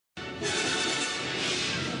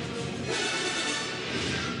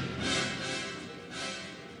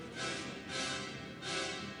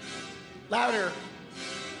Louder.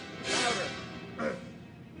 Louder.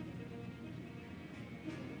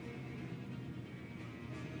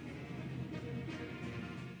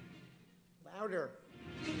 Louder.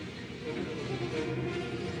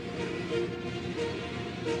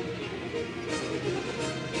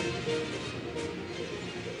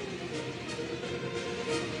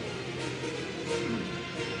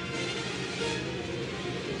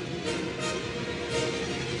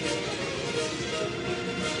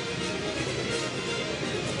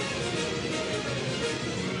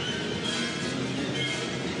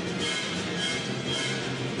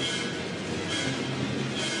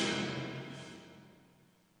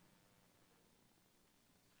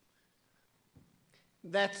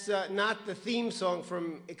 That's not the theme song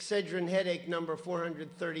from Excedrin Headache number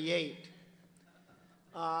 438.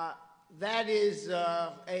 That is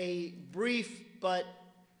a brief but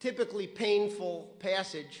typically painful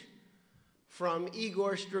passage from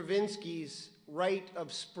Igor Stravinsky's Rite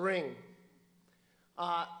of Spring.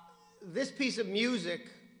 This piece of music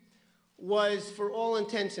was, for all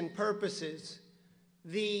intents and purposes,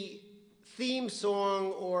 the theme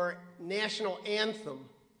song or national anthem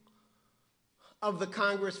of the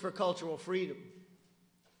Congress for Cultural Freedom.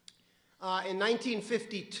 In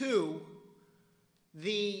 1952,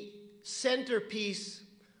 the centerpiece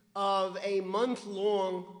of a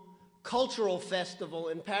month-long cultural festival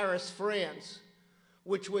in Paris, France,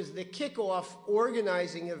 which was the kickoff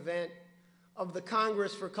organizing event of the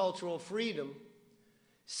Congress for Cultural Freedom,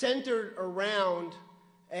 centered around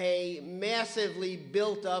a massively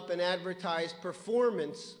built up and advertised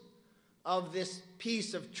performance of this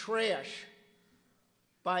piece of trash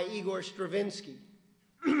by Igor Stravinsky.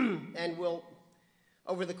 And we'll,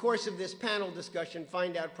 over the course of this panel discussion,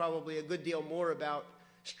 find out probably a good deal more about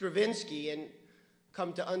Stravinsky and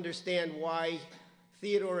come to understand why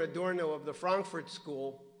Theodor Adorno of the Frankfurt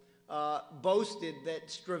School boasted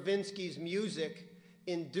that Stravinsky's music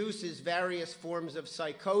induces various forms of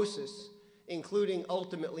psychosis, including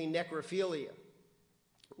ultimately necrophilia.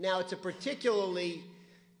 Now, it's a particularly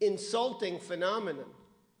insulting phenomenon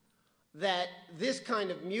that this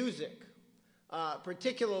kind of music,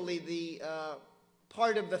 particularly the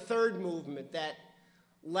part of the third movement, that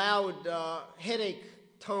loud headache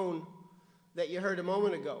tone that you heard a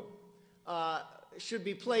moment ago, should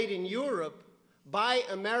be played in Europe by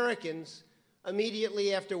Americans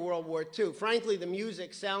immediately after World War II. Frankly, the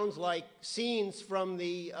music sounds like scenes from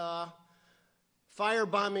the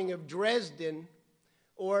firebombing of Dresden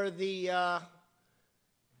or the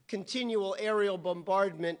continual aerial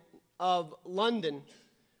bombardment of London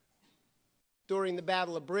during the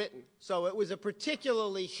Battle of Britain. So it was a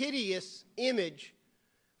particularly hideous image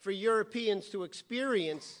for Europeans to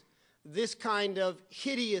experience, this kind of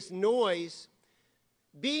hideous noise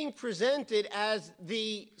being presented as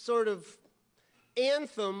the sort of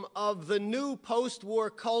anthem of the new post-war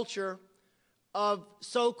culture of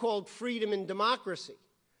so-called freedom and democracy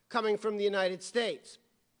coming from the United States.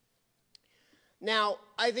 Now,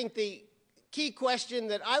 I think the key question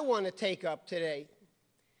that I want to take up today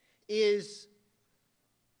is,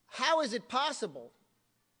 how is it possible,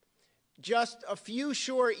 just a few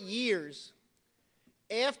short years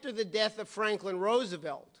after the death of Franklin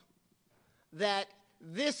Roosevelt, that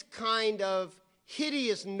this kind of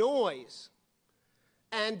hideous noise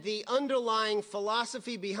and the underlying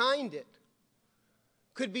philosophy behind it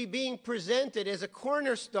could be being presented as a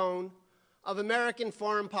cornerstone of American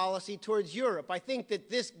foreign policy towards Europe? I think that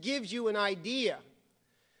this gives you an idea,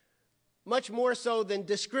 much more so than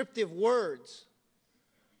descriptive words,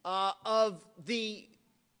 of the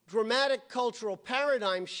dramatic cultural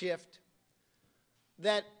paradigm shift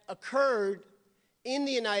that occurred in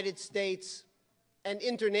the United States and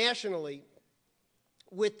internationally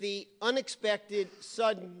with the unexpected,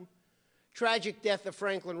 sudden, tragic death of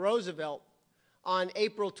Franklin Roosevelt on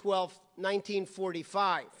April 12,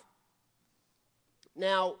 1945.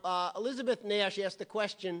 Now, Elizabeth Nash asked a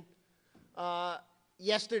question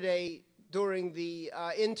yesterday during the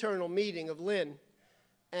internal meeting of Lynn,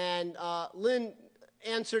 and Lynn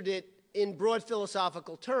answered it in broad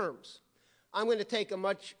philosophical terms. I'm going to take a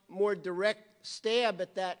much more direct stab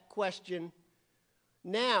at that question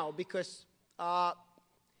now, because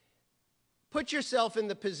put yourself in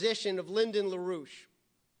the position of Lyndon LaRouche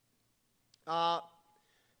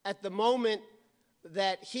at the moment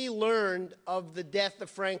that he learned of the death of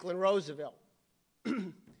Franklin Roosevelt.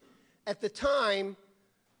 At the time,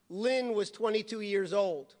 Lynn was 22 years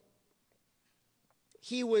old.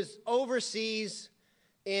 He was overseas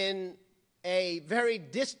in a very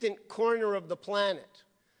distant corner of the planet.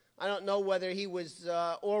 I don't know whether he was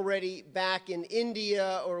already back in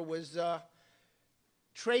India or was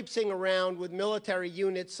traipsing around with military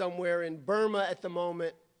units somewhere in Burma at the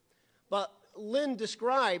moment. But Lynn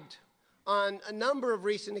described on a number of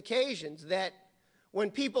recent occasions that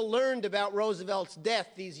when people learned about Roosevelt's death,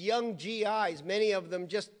 these young GIs, many of them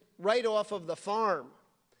just right off of the farm,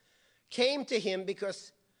 came to him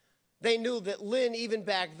because they knew that Lynn, even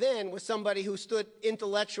back then, was somebody who stood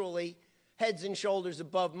intellectually heads and shoulders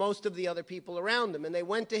above most of the other people around them. And they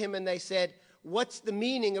went to him and they said, "What's the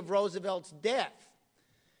meaning of Roosevelt's death?"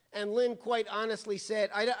 And Lynn quite honestly said,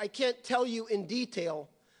 I can't tell you in detail,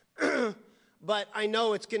 but I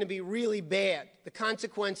know it's going to be really bad. The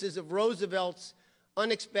consequences of Roosevelt's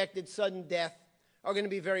unexpected sudden death are going to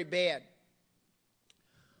be very bad.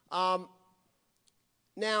 Now,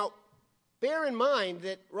 bear in mind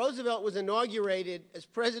that Roosevelt was inaugurated as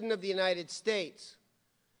President of the United States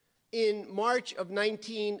in March of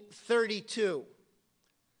 1932.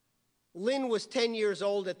 Lynn was 10 years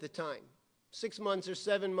old at the time, 6 months or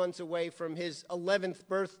 7 months away from his 11th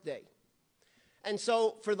birthday. And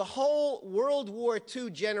so for the whole World War II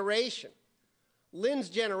generation, Lynn's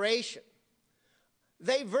generation,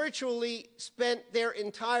 they virtually spent their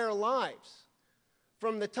entire lives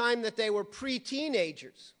from the time that they were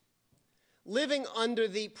pre-teenagers living under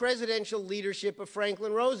the presidential leadership of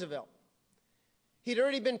Franklin Roosevelt. He'd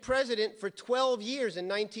already been president for 12 years in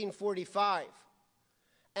 1945,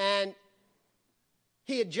 and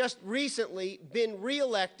he had just recently been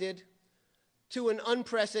reelected to an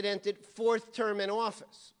unprecedented fourth term in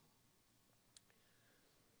office.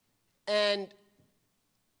 And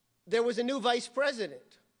there was a new vice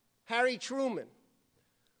president, Harry Truman,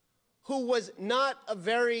 who was not a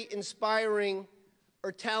very inspiring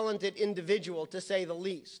or talented individual, to say the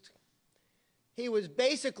least. He was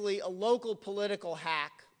basically a local political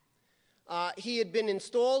hack. He had been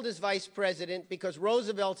installed as vice president because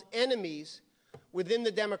Roosevelt's enemies within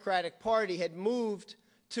the Democratic Party had moved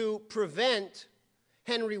to prevent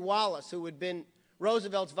Henry Wallace, who had been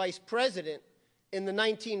Roosevelt's vice president in the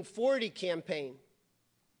 1940 campaign,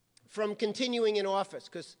 from continuing in office,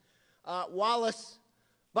 because Wallace,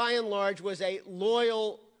 by and large, was a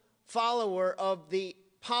loyal follower of the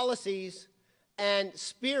policies and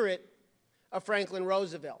spirit of Franklin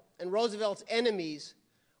Roosevelt. And Roosevelt's enemies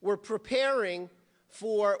were preparing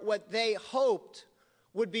for what they hoped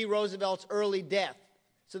would be Roosevelt's early death,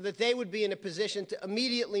 so that they would be in a position to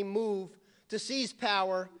immediately move to seize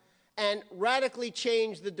power and radically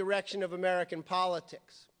change the direction of American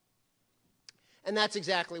politics. And that's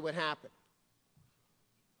exactly what happened.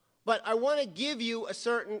 But I want to give you a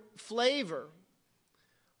certain flavor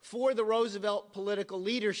for the Roosevelt political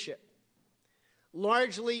leadership,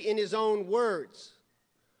 largely in his own words,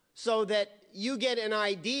 so that you get an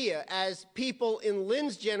idea, as people in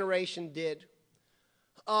Lynn's generation did,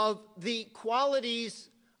 of the qualities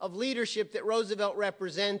of leadership that Roosevelt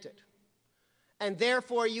represented. And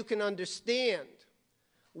therefore, you can understand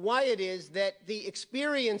why it is that the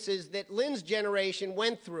experiences that Lynn's generation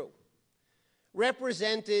went through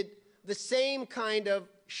represented the same kind of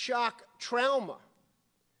shock trauma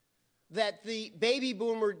that the baby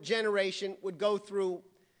boomer generation would go through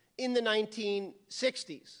in the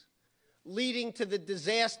 1960s, leading to the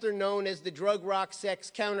disaster known as the drug, rock,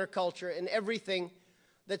 sex counterculture and everything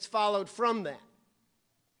that's followed from that.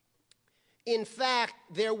 In fact,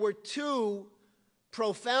 there were two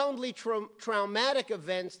profoundly traumatic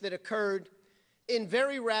events that occurred in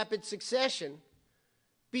very rapid succession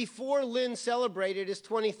before Lynn celebrated his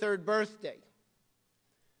 23rd birthday.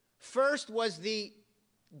 First was the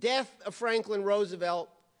death of Franklin Roosevelt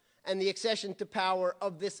and the accession to power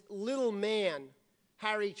of this little man,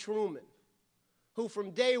 Harry Truman, who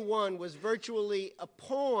from day one was virtually a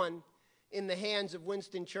pawn in the hands of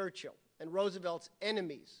Winston Churchill and Roosevelt's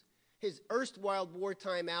enemies, his erstwhile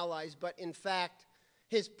wartime allies, but in fact,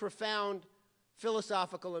 his profound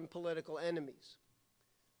philosophical and political enemies.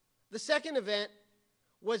 The second event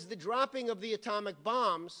was the dropping of the atomic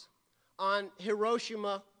bombs on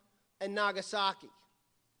Hiroshima and Nagasaki,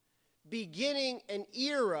 beginning an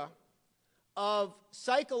era of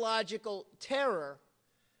psychological terror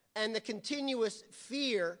and the continuous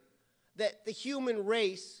fear that the human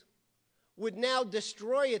race would now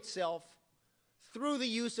destroy itself through the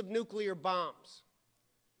use of nuclear bombs.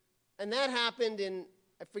 And that happened in,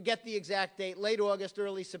 I forget the exact date, late August,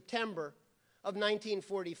 early September of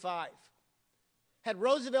 1945. Had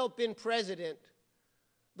Roosevelt been president,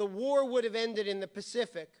 the war would have ended in the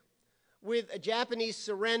Pacific with a Japanese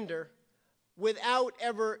surrender without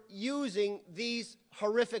ever using these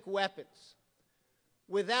horrific weapons,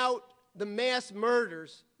 without the mass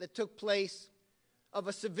murders that took place of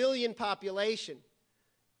a civilian population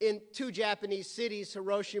in two Japanese cities,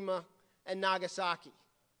 Hiroshima and Nagasaki.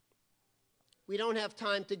 We don't have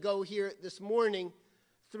time to go here this morning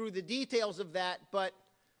through the details of that, but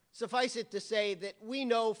suffice it to say that we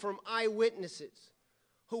know from eyewitnesses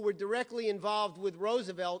who were directly involved with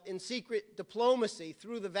Roosevelt in secret diplomacy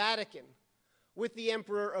through the Vatican with the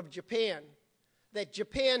Emperor of Japan, that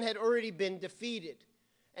Japan had already been defeated,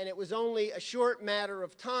 and it was only a short matter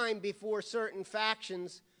of time before certain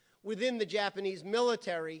factions within the Japanese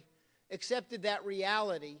military accepted that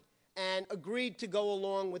reality and agreed to go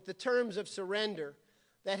along with the terms of surrender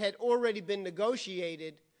that had already been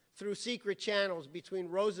negotiated through secret channels between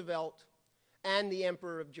Roosevelt and the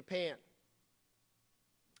Emperor of Japan.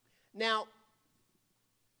 Now,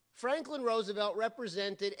 Franklin Roosevelt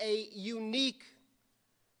represented a unique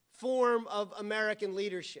form of American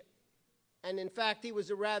leadership. And in fact, he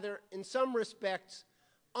was a rather, in some respects,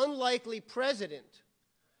 unlikely president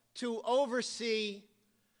to oversee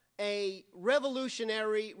a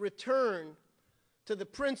revolutionary return to the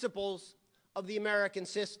principles of the American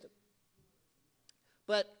system.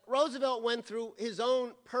 But Roosevelt went through his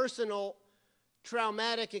own personal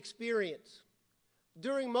traumatic experience.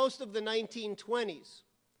 During most of the 1920s,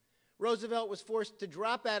 Roosevelt was forced to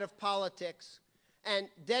drop out of politics and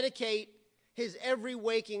dedicate his every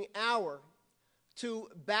waking hour to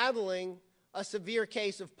battling a severe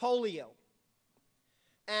case of polio.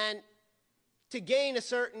 And to gain a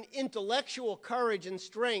certain intellectual courage and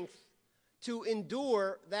strength to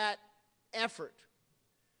endure that effort,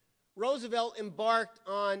 Roosevelt embarked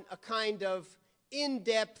on a kind of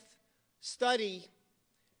in-depth study,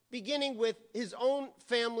 beginning with his own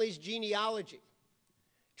family's genealogy,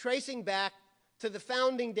 tracing back to the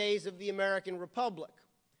founding days of the American Republic,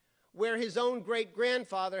 where his own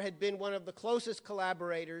great-grandfather had been one of the closest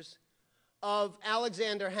collaborators of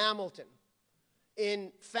Alexander Hamilton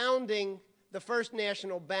in founding the First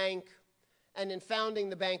National Bank and in founding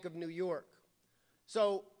the Bank of New York.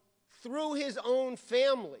 So through his own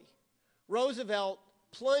family, Roosevelt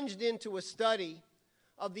plunged into a study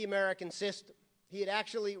of the American system. He had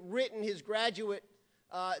actually written his graduate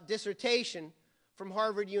dissertation from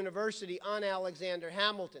Harvard University on Alexander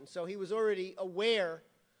Hamilton, so he was already aware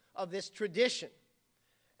of this tradition.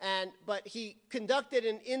 But he conducted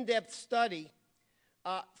an in-depth study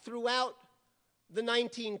throughout the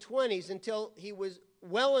 1920s until he was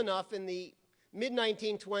well enough in the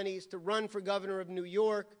mid-1920s to run for governor of New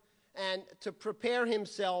York and to prepare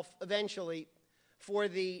himself eventually for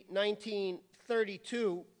the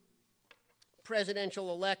 1932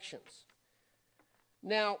 presidential elections.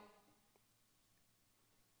 Now,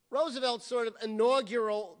 Roosevelt's sort of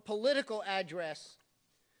inaugural political address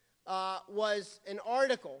was an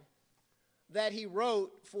article that he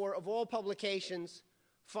wrote for, of all publications,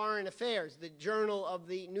 Foreign Affairs, the journal of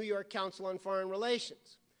the New York Council on Foreign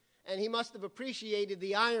Relations. And he must have appreciated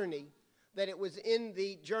the irony that it was in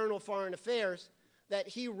the journal Foreign Affairs that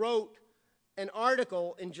he wrote an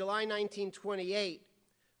article in July 1928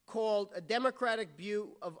 called A Democratic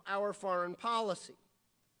View of Our Foreign Policy.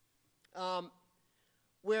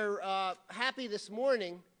 We're happy this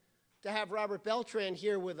morning to have Robert Beltran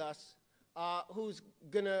here with us, who's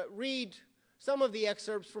going to read some of the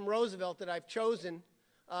excerpts from Roosevelt that I've chosen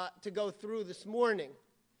to go through this morning.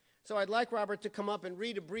 So I'd like Robert to come up and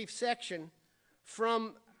read a brief section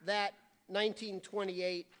from that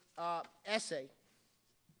 1928 essay.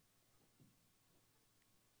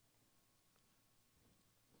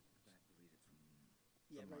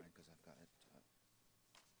 Yeah, right. Because I've got it.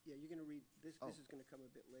 Yeah, you're going to read this. This is going to come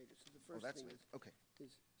a bit later. So the first thing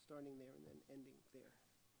is starting there and then ending there.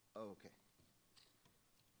 Oh, okay.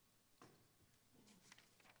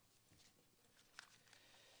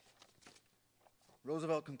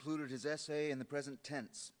 Roosevelt concluded his essay in the present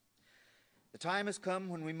tense. The time has come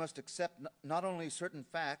when we must accept not only certain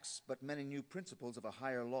facts, but many new principles of a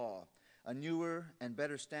higher law, a newer and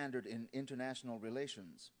better standard in international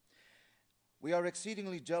relations. We are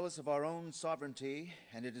exceedingly jealous of our own sovereignty,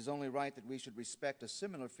 and it is only right that we should respect a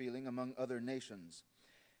similar feeling among other nations.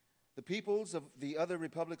 The peoples of the other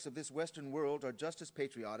republics of this Western world are just as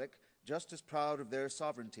patriotic, just as proud of their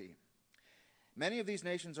sovereignty. Many of these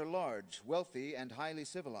nations are large, wealthy, and highly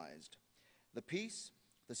civilized. The peace,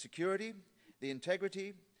 the security, the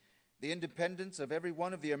integrity, the independence of every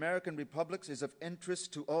one of the American republics is of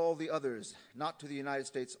interest to all the others, not to the United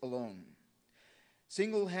States alone.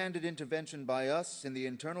 Single-handed intervention by us in the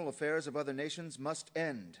internal affairs of other nations must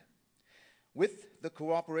end. With the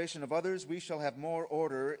cooperation of others, we shall have more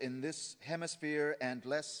order in this hemisphere and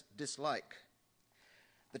less dislike.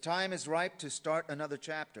 The time is ripe to start another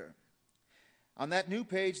chapter. On that new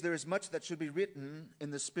page, there is much that should be written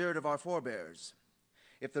in the spirit of our forebears.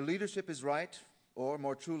 If the leadership is right, or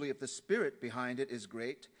more truly, if the spirit behind it is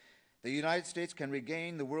great, the United States can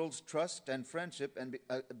regain the world's trust and friendship and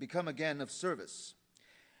become again of service.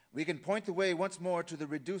 We can point the way once more to the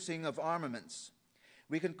reducing of armaments.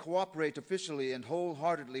 We can cooperate officially and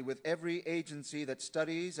wholeheartedly with every agency that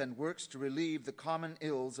studies and works to relieve the common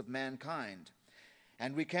ills of mankind.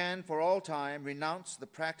 And we can, for all time, renounce the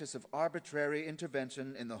practice of arbitrary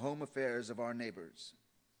intervention in the home affairs of our neighbors.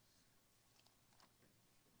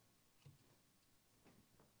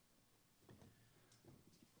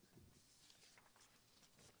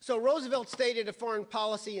 So Roosevelt stated a foreign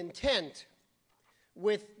policy intent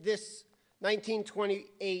with this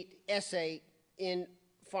 1928 essay in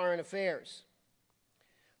Foreign Affairs.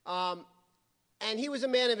 And he was a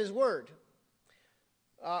man of his word.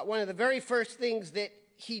 One of the very first things that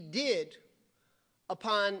he did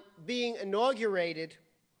upon being inaugurated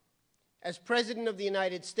as President of the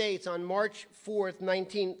United States on March 4th,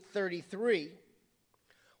 1933,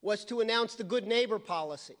 was to announce the Good Neighbor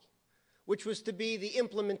policy, which was to be the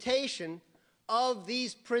implementation of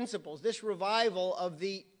these principles, this revival of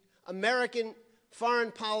the American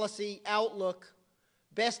foreign policy outlook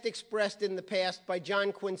best expressed in the past by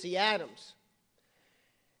John Quincy Adams.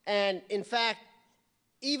 And in fact,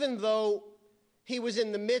 even though he was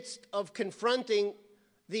in the midst of confronting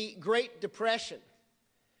the Great Depression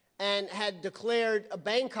and had declared a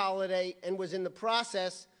bank holiday and was in the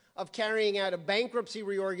process of carrying out a bankruptcy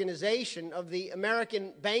reorganization of the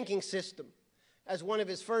American banking system as one of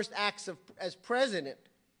his first acts as president,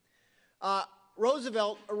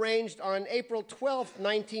 Roosevelt arranged on April 12,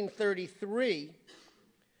 1933,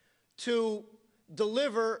 to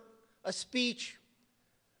deliver a speech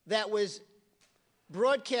that was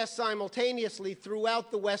broadcast simultaneously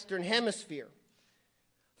throughout the Western Hemisphere,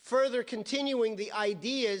 further continuing the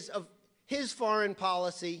ideas of his foreign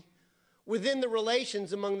policy within the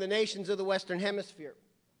relations among the nations of the Western Hemisphere.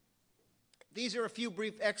 These are a few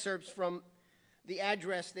brief excerpts from the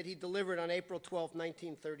address that he delivered on April 12,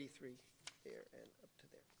 1933. There and up to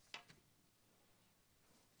there.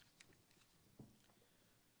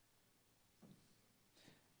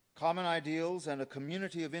 Common ideals and a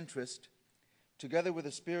community of interest, together with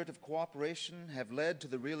a spirit of cooperation, have led to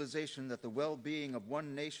the realization that the well-being of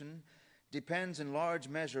one nation depends in large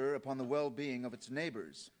measure upon the well-being of its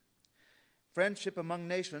neighbors. Friendship among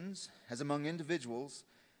nations, as among individuals,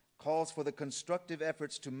 calls for the constructive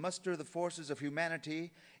efforts to muster the forces of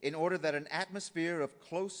humanity in order that an atmosphere of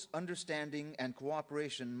close understanding and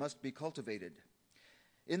cooperation must be cultivated.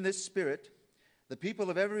 In this spirit, the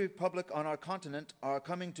people of every republic on our continent are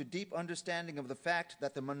coming to deep understanding of the fact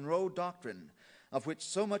that the Monroe Doctrine, of which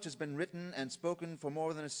so much has been written and spoken for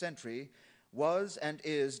more than a century, was and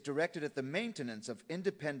is directed at the maintenance of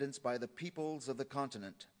independence by the peoples of the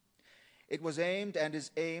continent. It was aimed and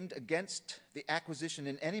is aimed against the acquisition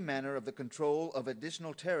in any manner of the control of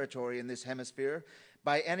additional territory in this hemisphere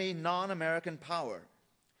by any non-American power.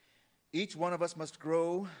 Each one of us must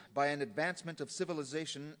grow by an advancement of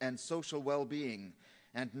civilization and social well-being,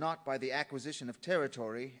 and not by the acquisition of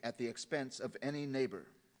territory at the expense of any neighbor.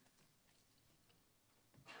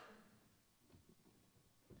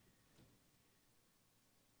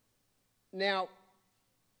 Now,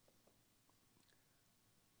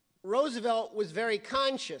 Roosevelt was very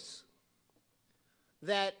conscious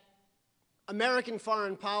that American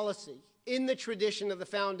foreign policy, in the tradition of the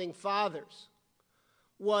Founding Fathers,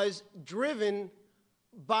 was driven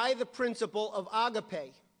by the principle of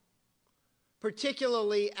agape,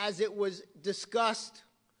 particularly as it was discussed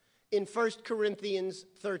in 1 Corinthians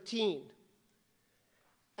 13.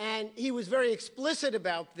 And he was very explicit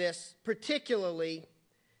about this, particularly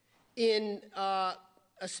in a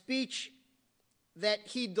speech that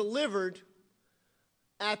he delivered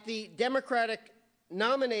at the Democratic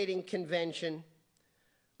Nominating Convention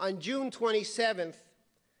on June 27th,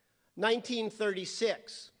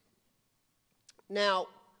 1936. Now,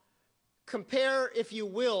 compare, if you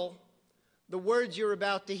will, the words you're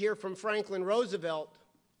about to hear from Franklin Roosevelt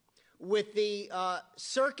with the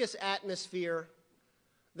circus atmosphere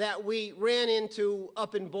that we ran into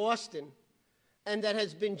up in Boston, and that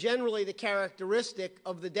has been generally the characteristic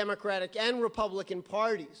of the Democratic and Republican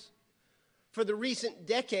parties for the recent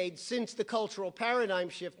decades since the cultural paradigm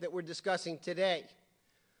shift that we're discussing today.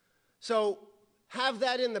 So have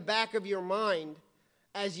that in the back of your mind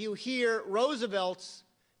as you hear Roosevelt's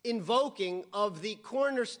invoking of the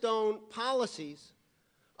cornerstone policies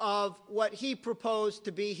of what he proposed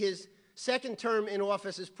to be his second term in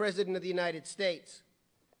office as President of the United States.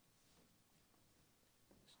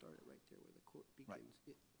 Start it right there where the quote begins.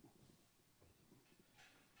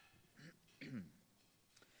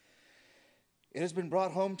 Right. It has been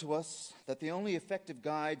brought home to us that the only effective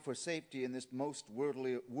guide for safety in this most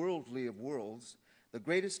worldly of worlds, the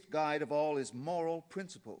greatest guide of all, is moral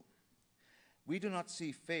principle. We do not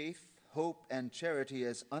see faith, hope, and charity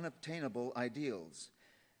as unobtainable ideals,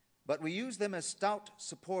 but we use them as stout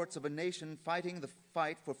supports of a nation fighting the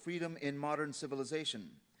fight for freedom in modern civilization.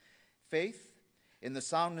 Faith in the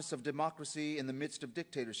soundness of democracy in the midst of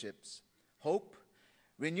dictatorships. Hope,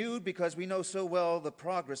 renewed because we know so well the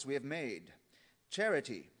progress we have made.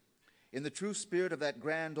 Charity, in the true spirit of that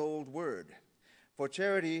grand old word. For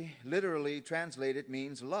charity, literally translated,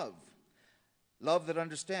 means love. Love that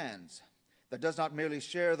understands, that does not merely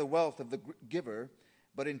share the wealth of the giver,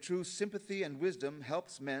 but in true sympathy and wisdom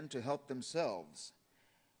helps men to help themselves.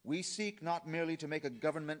 We seek not merely to make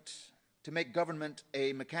government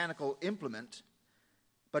a mechanical implement,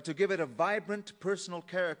 but to give it a vibrant personal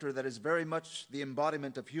character that is very much the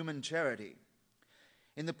embodiment of human charity.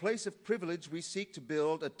 In the place of privilege, we seek to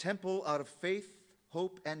build a temple out of faith,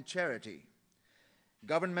 hope, and charity.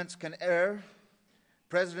 Governments can err,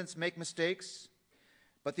 presidents make mistakes,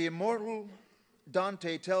 but the immortal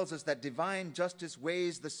Dante tells us that divine justice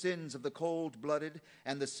weighs the sins of the cold-blooded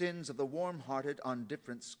and the sins of the warm-hearted on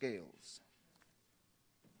different scales.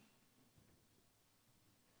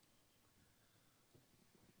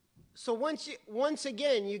 So once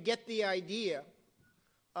again, you get the idea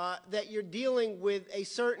that you're dealing with a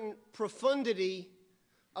certain profundity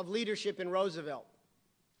of leadership in Roosevelt.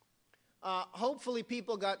 Hopefully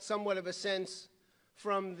people got somewhat of a sense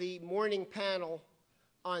from the morning panel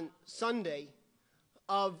on Sunday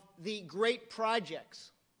of the great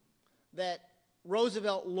projects that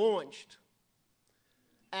Roosevelt launched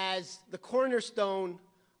as the cornerstone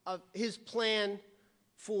of his plan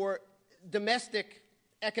for domestic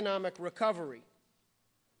economic recovery.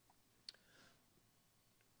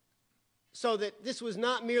 So that this was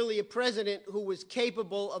not merely a president who was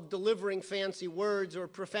capable of delivering fancy words or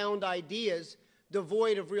profound ideas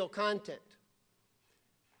devoid of real content.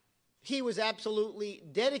 He was absolutely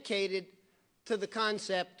dedicated to the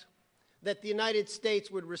concept that the United States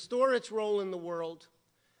would restore its role in the world,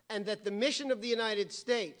 and that the mission of the United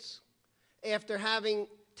States, after having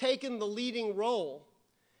taken the leading role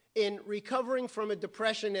in recovering from a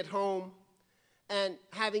depression at home and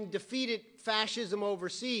having defeated fascism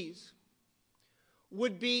overseas,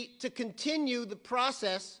 would be to continue the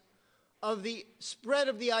process of the spread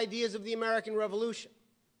of the ideas of the American Revolution.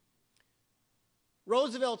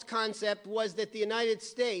 Roosevelt's concept was that the United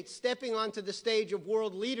States, stepping onto the stage of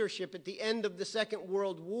world leadership at the end of the Second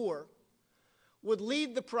World War, would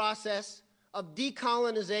lead the process of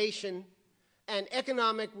decolonization and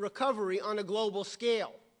economic recovery on a global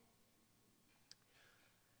scale.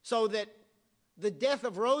 So that the death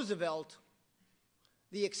of Roosevelt,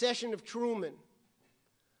 the accession of Truman,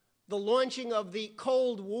 the launching of the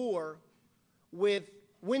Cold War with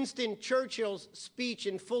Winston Churchill's speech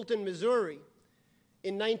in Fulton, Missouri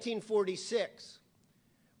in 1946,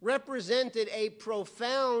 represented a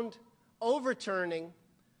profound overturning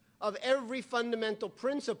of every fundamental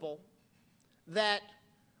principle that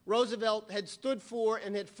Roosevelt had stood for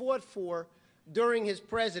and had fought for during his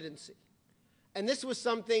presidency. And this was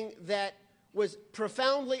something that was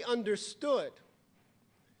profoundly understood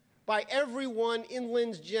by everyone in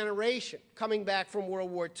Lynn's generation coming back from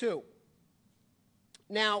World War II.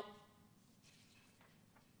 Now,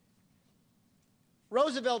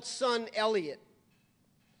 Roosevelt's son, Elliot,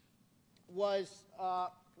 was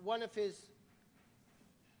one of his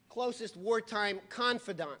closest wartime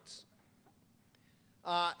confidants.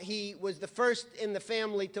 He was the first in the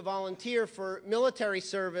family to volunteer for military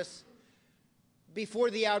service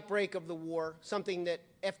before the outbreak of the war, something that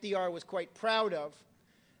FDR was quite proud of.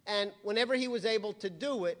 And whenever he was able to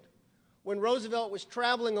do it, when Roosevelt was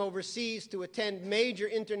traveling overseas to attend major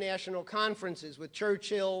international conferences with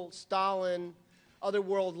Churchill, Stalin, other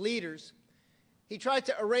world leaders, he tried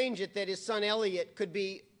to arrange it that his son Elliot could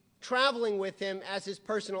be traveling with him as his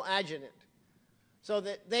personal adjutant, so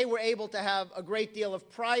that they were able to have a great deal of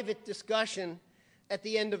private discussion at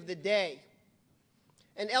the end of the day.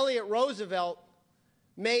 And Elliot Roosevelt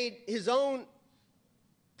made his own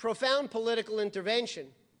profound political intervention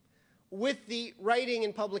with the writing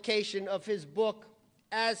and publication of his book,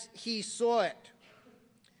 As He Saw It,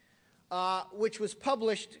 which was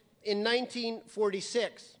published in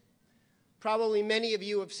 1946. Probably many of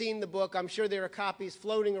you have seen the book. I'm sure there are copies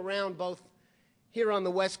floating around both here on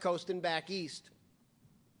the West Coast and back east.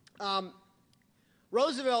 Elliot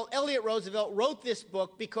Roosevelt wrote this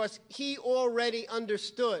book because he already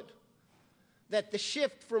understood that the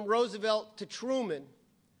shift from Roosevelt to Truman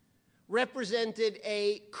represented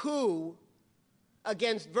a coup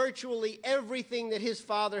against virtually everything that his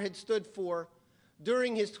father had stood for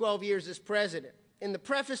during his 12 years as president. In the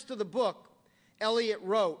preface to the book, Eliot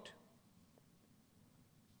wrote,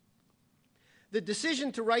 "The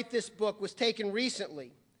decision to write this book was taken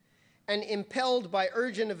recently and impelled by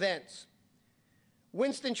urgent events.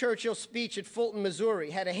 Winston Churchill's speech at Fulton,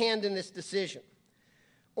 Missouri, had a hand in this decision.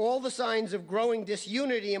 All the signs of growing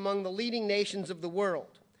disunity among the leading nations of the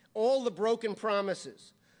world, all the broken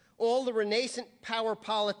promises, all the renascent power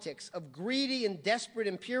politics of greedy and desperate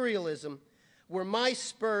imperialism were my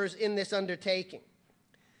spurs in this undertaking.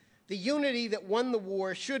 The unity that won the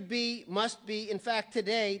war should be, must be, in fact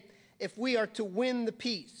today, if we are to win the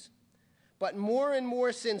peace. But more and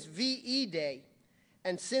more since VE Day,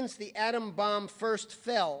 and since the atom bomb first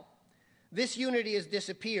fell, this unity has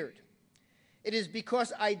disappeared. It is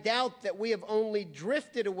because I doubt that we have only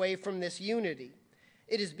drifted away from this unity.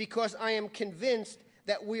 It is because I am convinced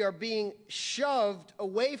that we are being shoved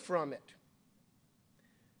away from it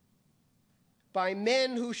by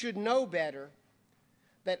men who should know better,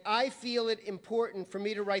 that I feel it important for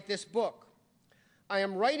me to write this book. I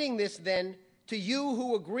am writing this, then, to you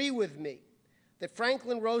who agree with me that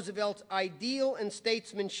Franklin Roosevelt's ideal and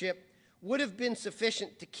statesmanship would have been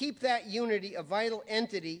sufficient to keep that unity a vital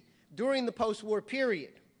entity during the post-war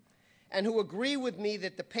period, and who agree with me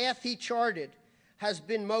that the path he charted has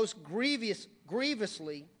been most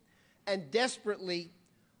grievously and desperately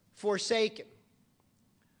forsaken."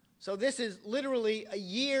 So this is literally a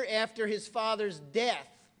year after his father's death,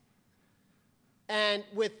 and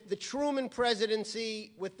with the Truman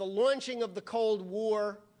presidency, with the launching of the Cold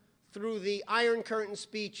War through the Iron Curtain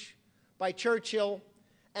speech by Churchill,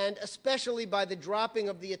 and especially by the dropping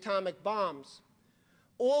of the atomic bombs,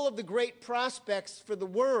 all of the great prospects for the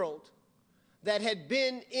world that had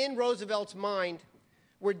been in Roosevelt's mind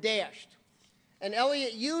were dashed. And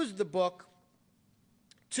Eliot used the book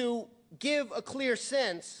to give a clear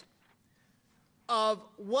sense of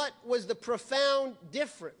what was the profound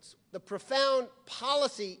difference, the profound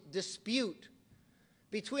policy dispute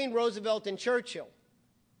between Roosevelt and Churchill,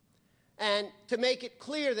 and to make it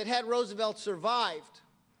clear that had Roosevelt survived,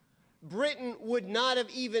 Britain would not have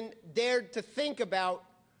even dared to think about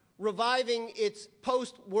reviving its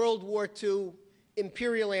post-World War II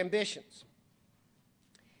imperial ambitions.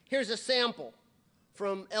 Here's a sample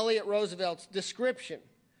from Eliot Roosevelt's description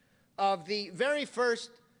of the very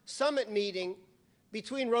first summit meeting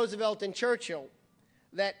between Roosevelt and Churchill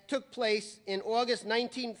that took place in August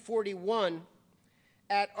 1941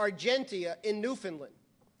 at Argentia in Newfoundland.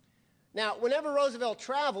 Now, whenever Roosevelt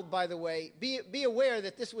traveled, by the way, be aware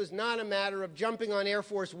that this was not a matter of jumping on Air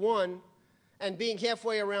Force One and being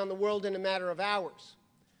halfway around the world in a matter of hours.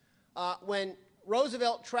 When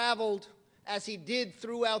Roosevelt traveled, as he did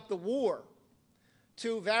throughout the war,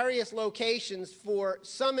 to various locations for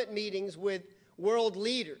summit meetings with world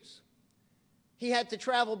leaders, he had to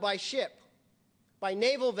travel by ship, by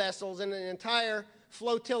naval vessels, and an entire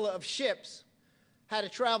flotilla of ships had to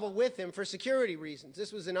travel with him for security reasons.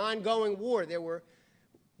 This was an ongoing war. There were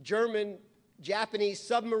German, Japanese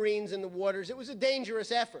submarines in the waters. It was a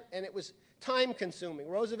dangerous effort, and it was time-consuming.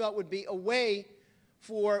 Roosevelt would be away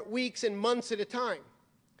for weeks and months at a time.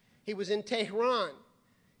 He was in Tehran.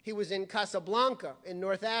 He was in Casablanca in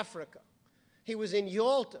North Africa. He was in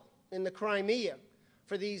Yalta in the Crimea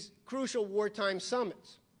for these crucial wartime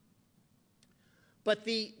summits. But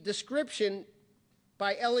the description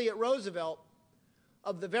by Eliot Roosevelt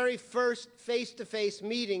of the very first face-to-face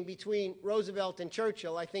meeting between Roosevelt and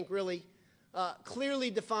Churchill, I think really clearly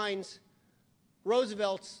defines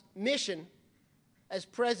Roosevelt's mission as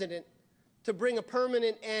president to bring a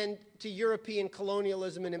permanent end to European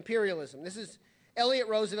colonialism and imperialism. This is Eliot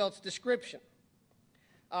Roosevelt's description.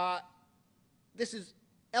 This is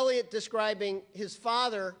Eliot describing his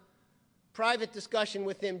father, private discussion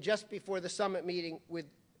with him just before the summit meeting with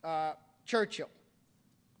Churchill.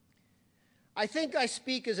 "I think I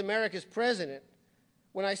speak as America's president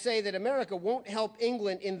when I say that America won't help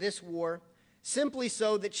England in this war simply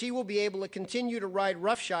so that she will be able to continue to ride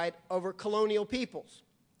roughshod over colonial peoples."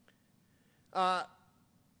 The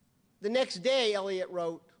next day, Eliot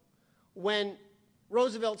wrote, when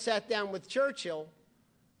Roosevelt sat down with Churchill,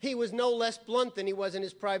 he was no less blunt than he was in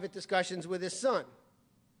his private discussions with his son.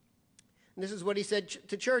 And this is what he said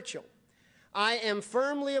to Churchill: "I am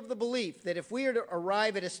firmly of the belief that if we are to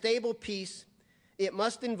arrive at a stable peace, it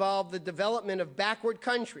must involve the development of backward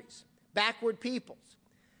countries, backward peoples.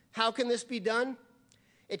 How can this be done?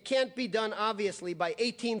 It can't be done, obviously, by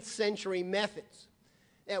 18th century methods."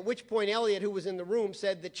 At which point Eliot, who was in the room,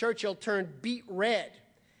 said that Churchill turned beet red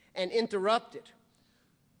and interrupted.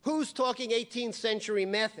 "Who's talking 18th century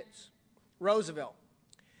methods? Roosevelt,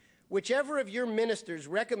 whichever of your ministers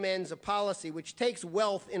recommends a policy which takes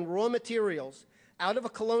wealth in raw materials out of a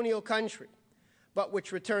colonial country, but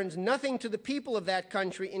which returns nothing to the people of that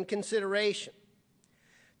country in consideration.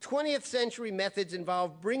 20th century methods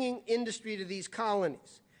involve bringing industry to these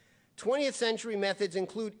colonies. 20th century methods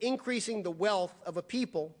include increasing the wealth of a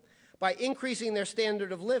people by increasing their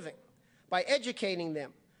standard of living, by educating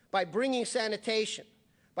them, by bringing sanitation,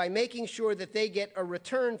 by making sure that they get a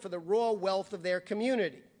return for the raw wealth of their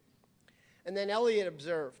community. And then Eliot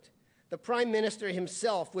observed, the Prime Minister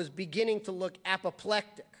himself was beginning to look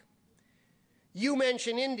apoplectic. You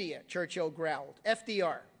mention India, Churchill growled.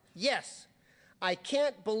 FDR, yes, I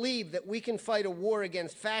can't believe that we can fight a war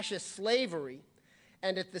against fascist slavery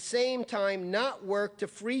and at the same time not work to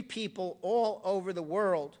free people all over the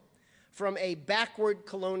world from a backward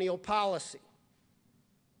colonial policy.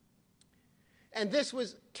 And this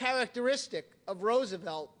was characteristic of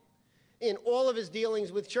Roosevelt in all of his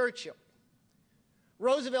dealings with Churchill.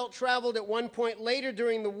 Roosevelt traveled at one point later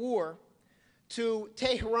during the war to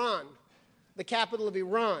Tehran, the capital of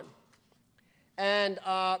Iran. And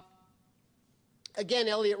again,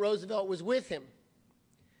 Elliott Roosevelt was with him.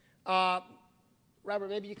 Robert,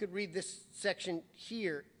 maybe you could read this section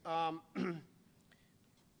here.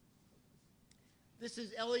 This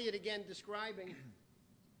is Elliott again describing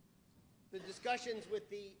the discussions with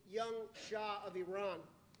the young Shah of Iran.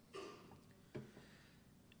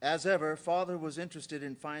 As ever, Father was interested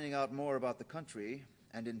in finding out more about the country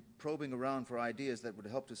and in probing around for ideas that would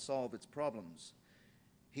help to solve its problems.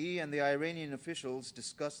 He and the Iranian officials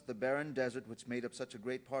discussed the barren desert which made up such a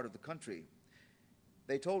great part of the country.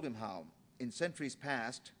 They told him how, in centuries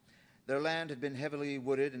past, their land had been heavily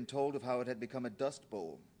wooded and told of how it had become a dust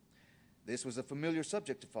bowl. This was a familiar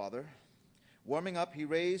subject to Father. Warming up, he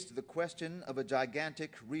raised the question of a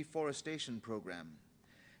gigantic reforestation program,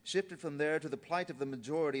 shifted from there to the plight of the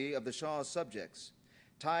majority of the Shah's subjects,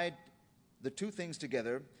 tied the two things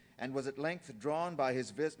together, and was at length drawn by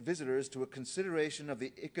his visitors to a consideration of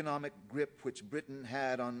the economic grip which Britain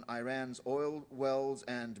had on Iran's oil wells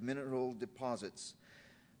and mineral deposits.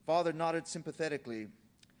 Father nodded sympathetically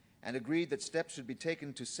and agreed that steps should be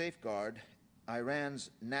taken to safeguard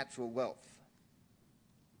Iran's natural wealth.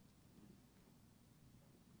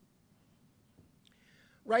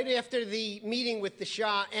 Right after the meeting with the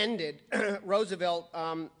Shah ended, Roosevelt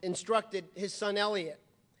instructed his son Elliot.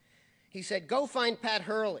 He said, go find Pat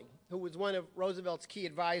Hurley, who was one of Roosevelt's key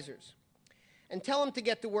advisors, and tell him to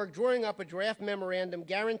get to work drawing up a draft memorandum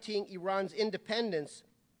guaranteeing Iran's independence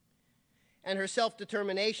and her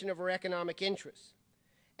self-determination of her economic interests,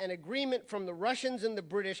 an agreement from the Russians and the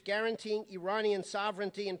British guaranteeing Iranian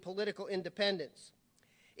sovereignty and political independence.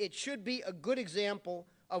 It should be a good example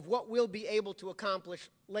of what we'll be able to accomplish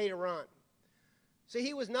later on. So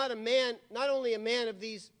he was not only a man of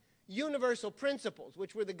these universal principles,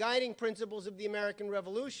 which were the guiding principles of the American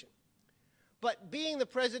Revolution, but being the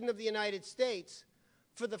President of the United States,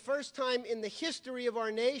 for the first time in the history of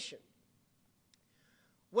our nation,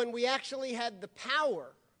 when we actually had the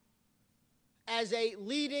power as a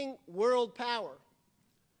leading world power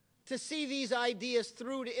to see these ideas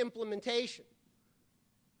through to implementation.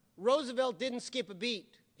 Roosevelt didn't skip a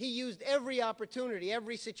beat. He used every opportunity,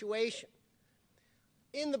 every situation.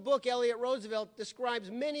 In the book, Elliott Roosevelt describes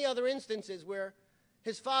many other instances where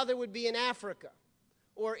his father would be in Africa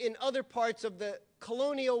or in other parts of the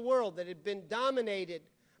colonial world that had been dominated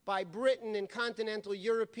by Britain and continental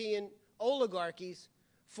European oligarchies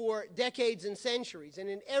for decades and centuries. And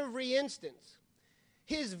in every instance,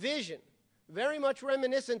 his vision, very much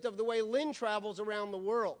reminiscent of the way Lynn travels around the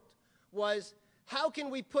world, was how can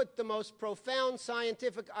we put the most profound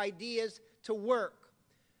scientific ideas to work?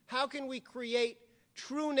 How can we create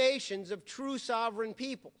true nations of true sovereign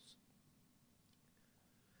peoples?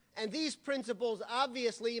 And these principles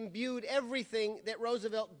obviously imbued everything that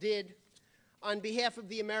Roosevelt did on behalf of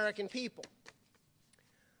the American people.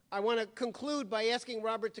 I want to conclude by asking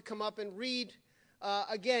Robert to come up and read,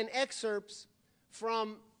 again, excerpts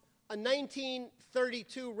from a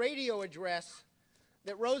 1932 radio address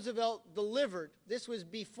that Roosevelt delivered. This was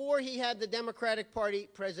before he had the Democratic Party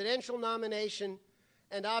presidential nomination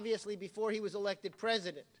and obviously before he was elected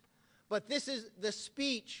president. But this is the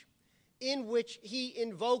speech in which he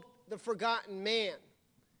invoked the forgotten man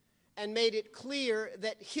and made it clear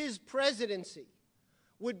that his presidency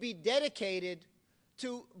would be dedicated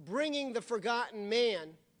to bringing the forgotten man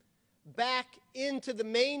back into the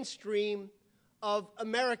mainstream of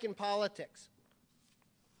American politics.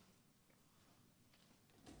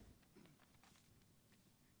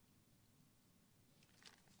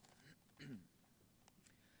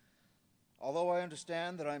 Although I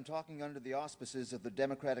understand that I am talking under the auspices of the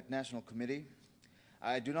Democratic National Committee,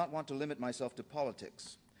 I do not want to limit myself to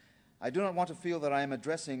politics. I do not want to feel that I am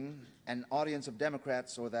addressing an audience of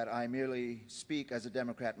Democrats or that I merely speak as a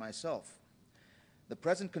Democrat myself. The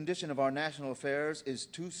present condition of our national affairs is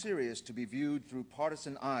too serious to be viewed through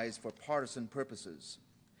partisan eyes for partisan purposes.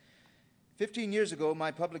 15 years ago, my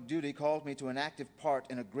public duty called me to an active part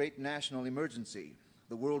in a great national emergency,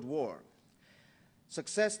 the World War.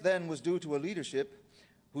 Success then was due to a leadership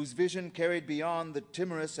whose vision carried beyond the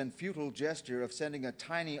timorous and futile gesture of sending a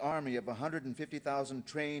tiny army of 150,000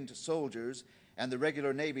 trained soldiers and the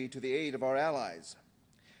regular Navy to the aid of our allies.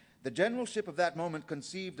 The generalship of that moment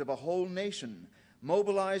conceived of a whole nation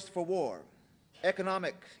mobilized for war.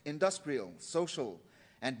 Economic, industrial, social,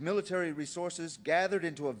 and military resources gathered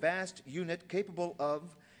into a vast unit capable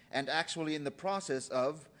of, and actually in the process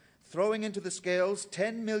of, throwing into the scales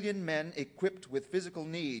 10 million men equipped with physical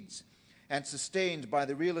needs and sustained by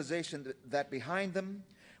the realization that behind them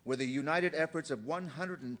were the united efforts of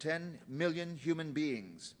 110 million human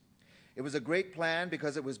beings. It was a great plan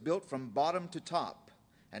because it was built from bottom to top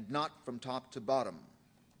and not from top to bottom.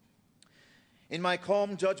 In my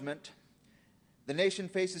calm judgment, the nation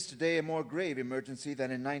faces today a more grave emergency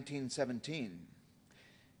than in 1917.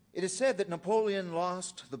 It is said that Napoleon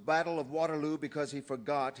lost the Battle of Waterloo because he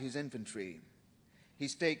forgot his infantry. He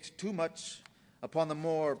staked too much upon the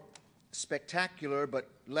more spectacular but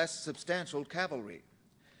less substantial cavalry.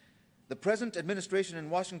 The present administration in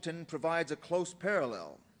Washington provides a close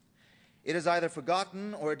parallel. It has either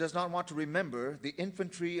forgotten or it does not want to remember the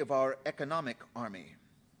infantry of our economic army.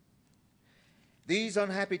 These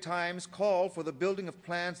unhappy times call for the building of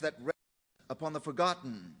plans that rest upon the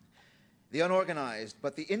forgotten, the unorganized,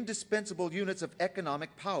 but the indispensable units of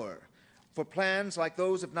economic power, for plans like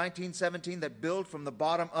those of 1917 that build from the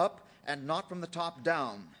bottom up and not from the top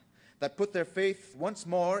down, that put their faith once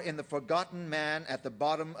more in the forgotten man at the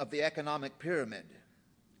bottom of the economic pyramid.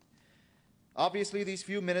 Obviously, these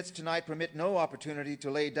few minutes tonight permit no opportunity to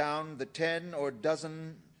lay down the 10 or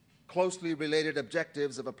dozen closely related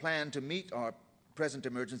objectives of a plan to meet our present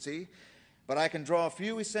emergency, but I can draw a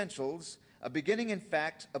few essentials, a beginning, in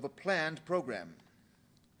fact, of a planned program.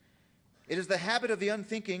 It is the habit of the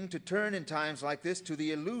unthinking to turn in times like this to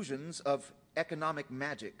the illusions of economic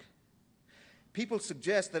magic. People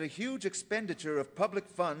suggest that a huge expenditure of public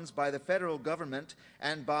funds by the federal government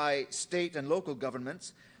and by state and local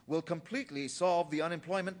governments will completely solve the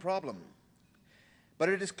unemployment problem. But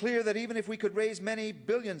it is clear that even if we could raise many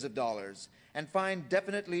billions of dollars and find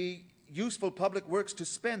definitely useful public works to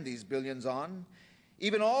spend these billions on,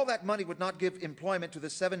 even all that money would not give employment to the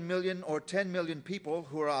 7 million or 10 million people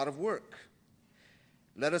who are out of work.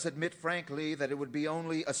 Let us admit frankly that it would be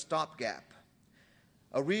only a stopgap.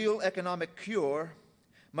 A real economic cure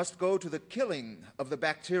must go to the killing of the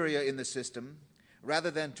bacteria in the system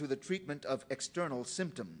rather than to the treatment of external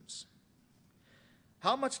symptoms.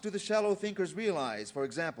 How much do the shallow thinkers realize, for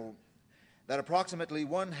example, that approximately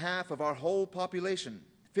 1/2 of our whole population,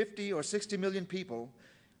 50 or 60 million people,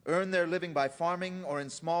 earn their living by farming or in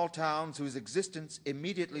small towns whose existence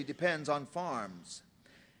immediately depends on farms?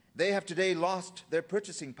 They have today lost their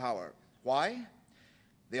purchasing power. Why?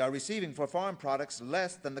 They are receiving for farm products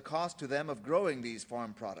less than the cost to them of growing these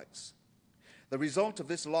farm products. The result of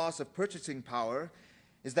this loss of purchasing power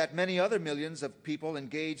is that many other millions of people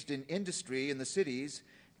engaged in industry in the cities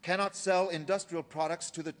cannot sell industrial products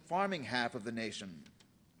to the farming half of the nation.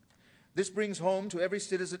 This brings home to every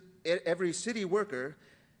city worker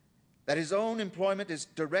that his own employment is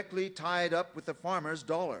directly tied up with the farmer's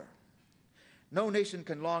dollar. No nation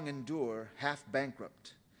can long endure half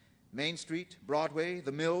bankrupt. Main Street, Broadway,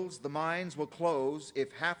 the mills, the mines will close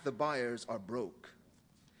if half the buyers are broke.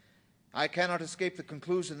 I cannot escape the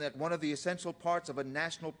conclusion that one of the essential parts of a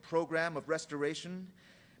national program of restoration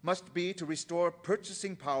must be to restore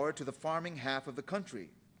purchasing power to the farming half of the country.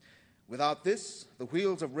 Without this, the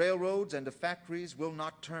wheels of railroads and of factories will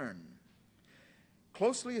not turn.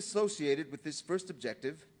 Closely associated with this first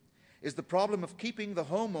objective is the problem of keeping the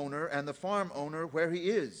homeowner and the farm owner where he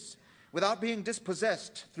is, without being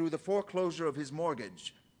dispossessed through the foreclosure of his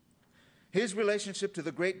mortgage. His relationship to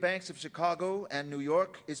the great banks of Chicago and New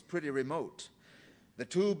York is pretty remote. The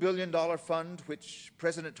 $2 billion fund which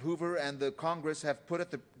President Hoover and the Congress have put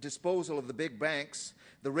at the disposal of the big banks,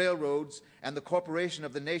 the railroads, and the corporation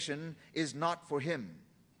of the nation is not for him.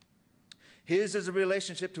 His is a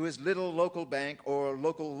relationship to his little local bank or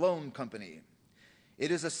local loan company. It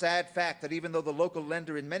is a sad fact that even though the local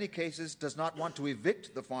lender in many cases does not want to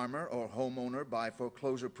evict the farmer or homeowner by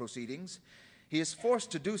foreclosure proceedings, he is forced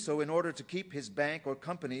to do so in order to keep his bank or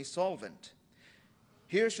company solvent.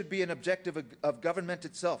 Here should be an objective of government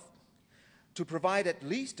itself, to provide at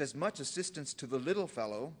least as much assistance to the little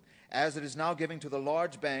fellow as it is now giving to the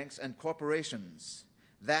large banks and corporations.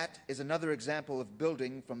 That is another example of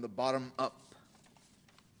building from the bottom up.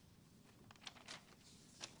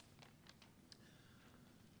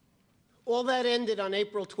 All that ended on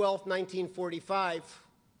April 12, 1945,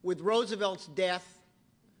 with Roosevelt's death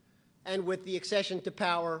and with the accession to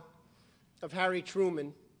power of Harry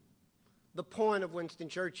Truman, the pawn of Winston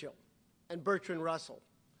Churchill and Bertrand Russell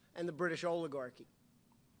and the British oligarchy.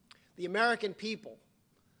 The American people,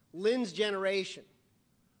 Lynn's generation,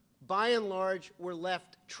 by and large, were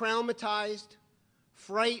left traumatized,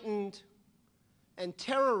 frightened, and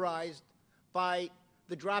terrorized by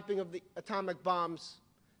the dropping of the atomic bombs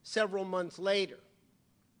several months later.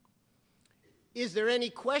 Is there any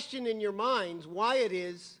question in your minds why it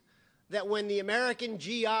is that when the American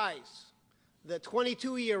GIs, the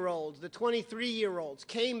 22-year-olds, the 23-year-olds,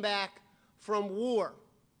 came back from war,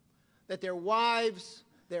 that their wives,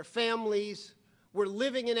 their families were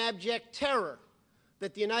living in abject terror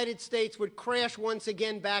that the United States would crash once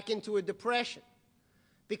again back into a depression,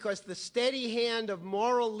 because the steady hand of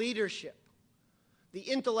moral leadership, the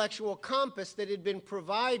intellectual compass that had been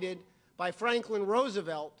provided by Franklin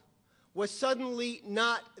Roosevelt, was suddenly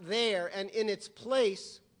not there, and in its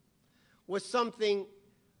place was something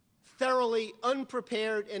thoroughly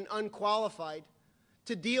unprepared and unqualified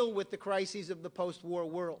to deal with the crises of the post-war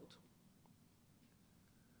world.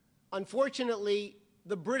 Unfortunately,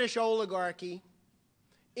 the British oligarchy,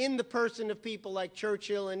 in the person of people like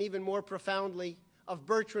Churchill and even more profoundly of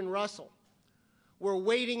Bertrand Russell, were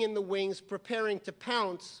waiting in the wings, preparing to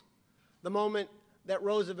pounce the moment that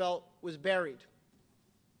Roosevelt was buried.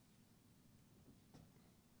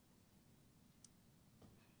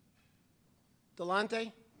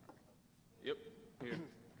 Delante? Yep, here.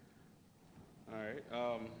 All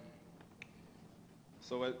right.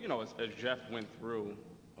 So, as Jeff went through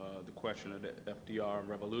the question of the FDR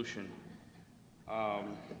revolution,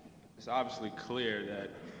 it's obviously clear that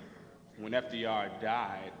when FDR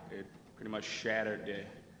died, it pretty much shattered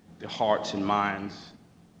the hearts and minds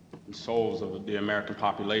and souls of the American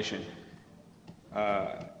population.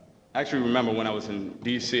 I actually remember when I was in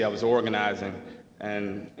D.C., I was organizing,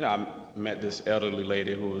 and I met this elderly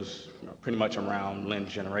lady who was pretty much around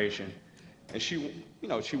Lynn's generation, and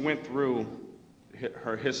she went through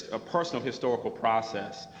a personal historical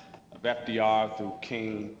process of FDR through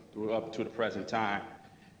King through up to the present time,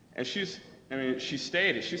 and she said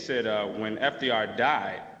when FDR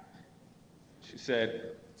died, she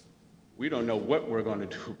said, "We don't know what we're going to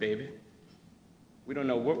do, baby. We don't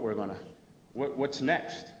know what's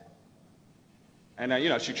next."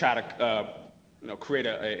 And she tried to create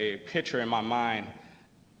a picture in my mind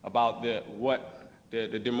about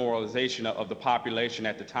the demoralization of the population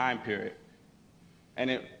at the time period.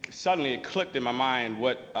 And suddenly it clicked in my mind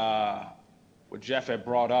what Jeff had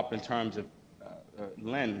brought up in terms of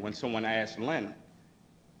Lynn, when someone asked Lynn,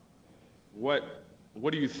 what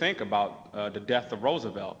do you think about the death of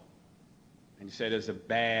Roosevelt? And he said it's a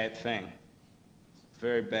bad thing,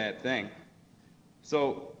 very bad thing.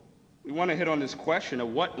 So we want to hit on this question of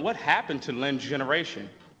what happened to Lynn's generation?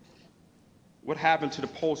 What happened to the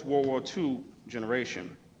post-World War II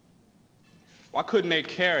generation? Why couldn't they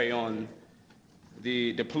carry on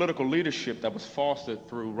the political leadership that was fostered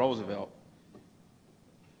through Roosevelt?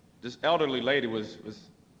 This elderly lady was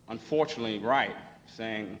unfortunately right,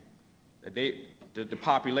 saying that the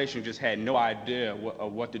population just had no idea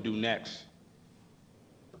of what to do next.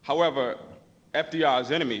 However,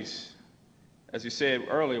 FDR's enemies, as you said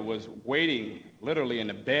earlier, was waiting literally in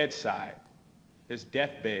the bedside, his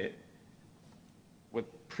deathbed, with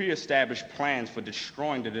pre-established plans for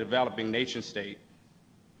destroying the developing nation state,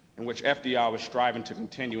 in which FDR was striving to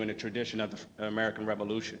continue in the tradition of the American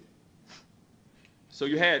Revolution. So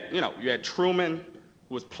you had Truman,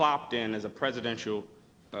 who was plopped in as a presidential,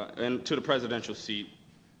 into the presidential seat,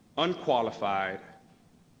 unqualified,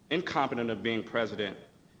 incompetent of being president,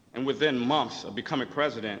 and within months of becoming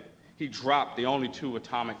president, he dropped the only 2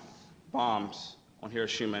 atomic bombs on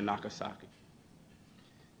Hiroshima and Nagasaki.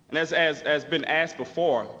 And as been asked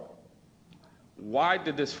before, why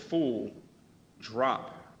did this fool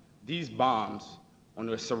drop these bombs on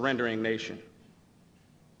a surrendering nation?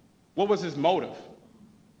 What was his motive?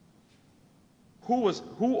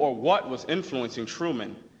 Who or what was influencing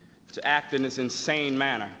Truman to act in this insane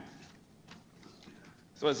manner?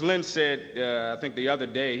 So as Lynn said, I think the other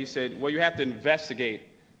day, he said, well, you have to investigate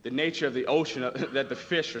the nature of the ocean that the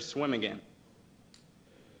fish are swimming in.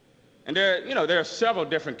 And there are several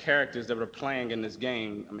different characters that are playing in this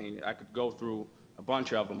game. I mean, I could go through a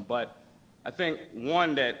bunch of them, but I think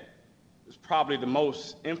one that is probably the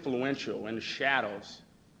most influential in the shadows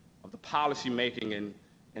of the policy making in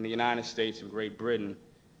the United States and Great Britain,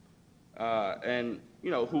 and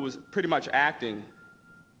who was pretty much acting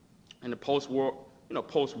in the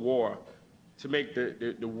post-war to make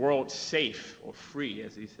the world safe or free,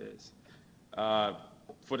 as he says,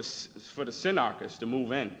 for the synarchists to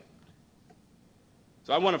move in.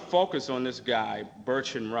 So I want to focus on this guy,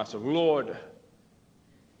 Bertrand Russell, Lord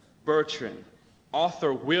Bertrand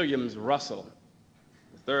Arthur Williams Russell,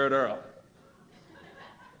 the third Earl.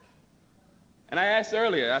 And I asked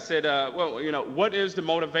earlier, I said, what is the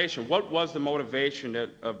motivation? What was the motivation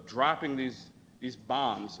of dropping these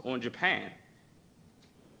bombs on Japan?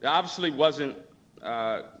 It obviously wasn't,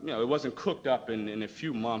 it wasn't cooked up in a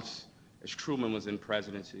few months as Truman was in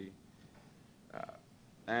presidency.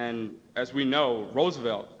 And as we know,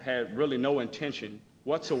 Roosevelt had really no intention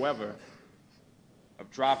whatsoever of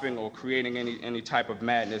dropping or creating any type of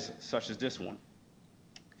madness such as this one.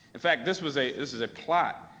 In fact, this is a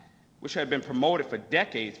plot which had been promoted for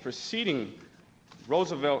decades preceding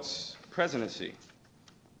Roosevelt's presidency.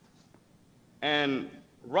 And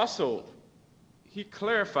Russell, he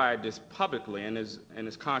clarified this publicly in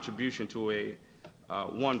his contribution to a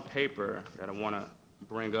one paper that I want to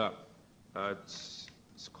bring up. It's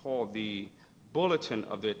called the Bulletin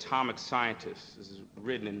of the Atomic Scientists. This is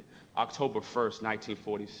written in October 1st,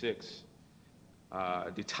 1946.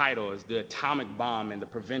 The title is The Atomic Bomb and the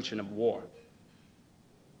Prevention of War.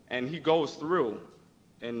 And he goes through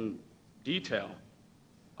in detail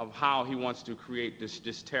of how he wants to create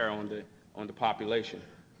this terror on the population.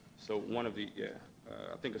 So one of the,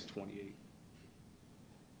 I think it's 28.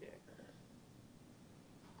 Yeah.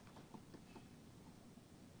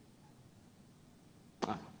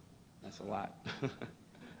 That's a lot.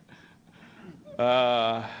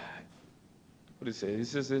 What did he say? He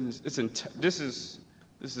says this is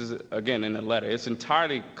again in the letter. It's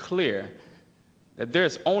entirely clear that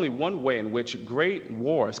there's only one way in which great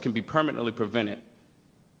wars can be permanently prevented,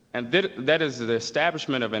 and that is the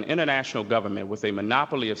establishment of an international government with a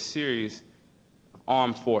monopoly of series of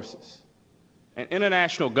armed forces. An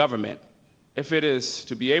international government, if it is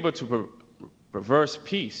to be able to reverse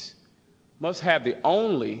peace, must have the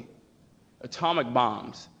only atomic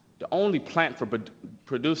bombs, the only plant for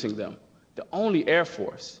producing them, the only air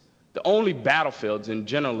force, the only battlefields, and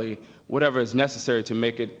generally whatever is necessary to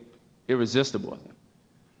make it irresistible.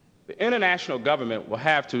 The international government will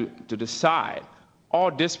have to decide all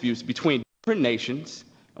disputes between different nations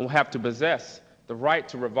and will have to possess the right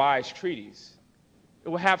to revise treaties. It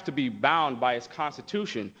will have to be bound by its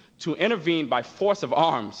constitution to intervene by force of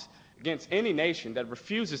arms against any nation that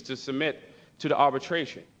refuses to submit to the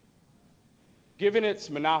arbitration. Given its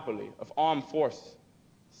monopoly of armed forces,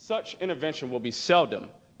 such intervention will be seldom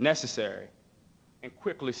necessary and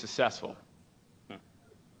quickly successful.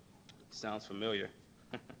 Sounds familiar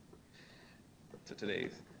to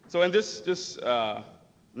today's. So in this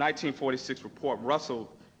 1946 report,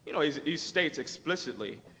 Russell, he states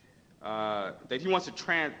explicitly that he wants to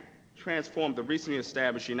transform the recently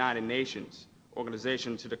established United Nations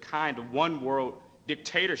organization to the kind of one-world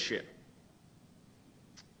dictatorship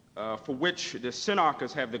for which the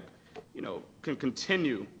synarchists have can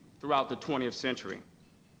continue throughout the 20th century.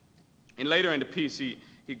 And later in the piece, he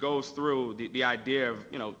goes through the idea of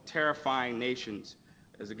terrifying nations,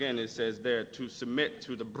 as again it says there, to submit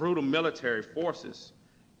to the brutal military forces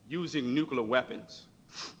using nuclear weapons.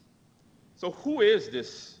 So who is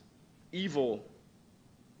this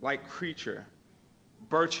evil-like creature,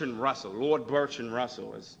 Bertrand Russell, Lord Bertrand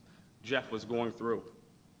Russell, as Jeff was going through?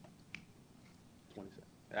 27.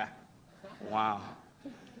 Ah, wow,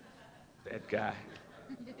 that guy.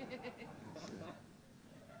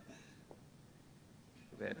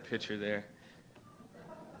 That picture there.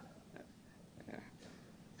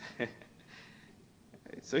 Yeah.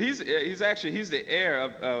 So he's the heir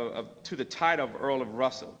to the title of Earl of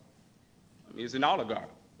Russell. He's an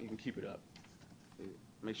oligarch. You can keep it up.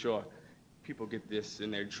 Make sure people get this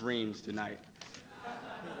in their dreams tonight.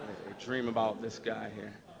 They dream about this guy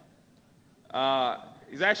here.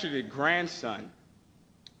 He's actually the grandson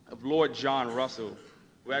of Lord John Russell,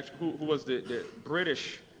 who was the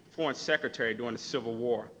British Foreign Secretary during the Civil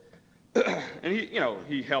War. And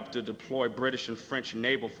he helped to deploy British and French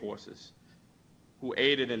naval forces who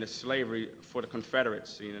aided in the slavery for the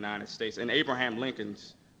Confederates in the United States and Abraham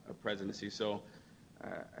Lincoln's presidency. So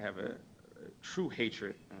I have a true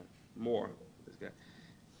hatred more for this guy.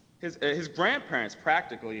 His grandparents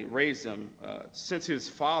practically raised him since his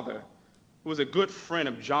father, who was a good friend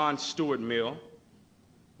of John Stuart Mill,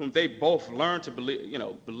 whom they both learned to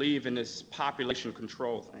believe in this population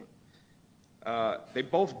control thing. They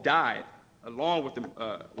both died, along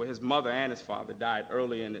with his mother and his father died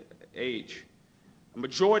early in age. A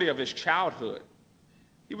majority of his childhood,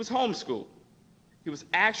 he was homeschooled. He was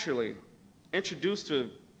actually introduced to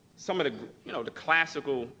some of the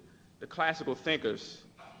classical thinkers,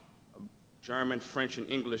 German, French, and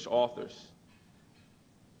English authors.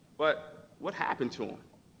 But what happened to him?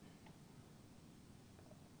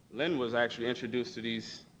 Lynn was actually introduced to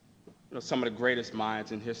these, some of the greatest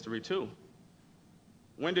minds in history too.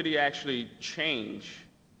 When did he actually change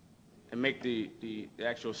and make the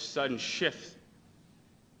actual sudden shift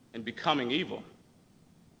in becoming evil?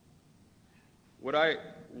 What I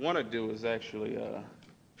want to do is actually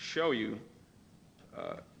show you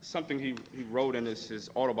something he wrote in his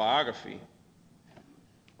autobiography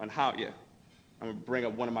on how, I'm gonna bring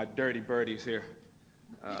up one of my dirty birdies here.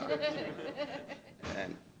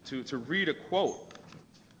 And to read a quote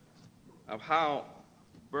of how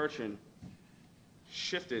Bertrand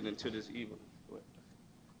shifted into this evil.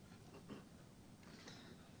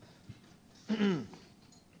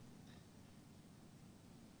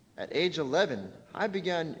 At age 11, I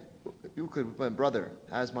began Euclid with my brother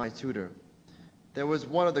as my tutor. There was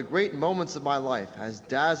one of the great moments of my life, as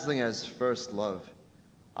dazzling as first love.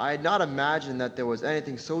 I had not imagined that there was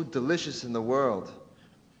anything so delicious in the world.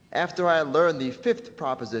 After I had learned the fifth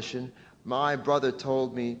proposition, my brother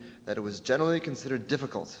told me that it was generally considered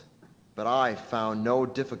difficult, but I found no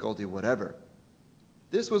difficulty whatever.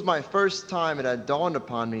 This was my first time it had dawned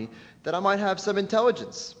upon me that I might have some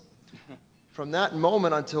intelligence. From that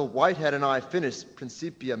moment until Whitehead and I finished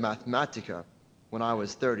Principia Mathematica, when I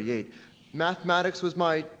was 38, mathematics was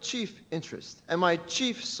my chief interest and my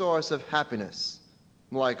chief source of happiness.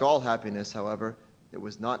 Like all happiness, however, it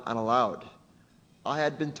was not unallowed. I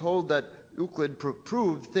had been told that Euclid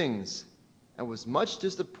proved things and was much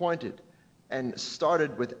disappointed and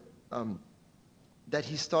started with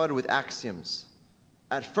axioms.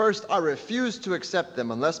 At first, I refused to accept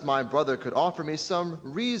them unless my brother could offer me some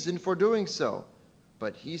reason for doing so.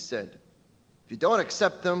 But he said, if you don't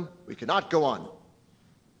accept them, we cannot go on.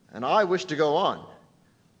 And I wished to go on.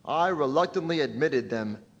 I reluctantly admitted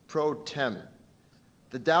them pro tem.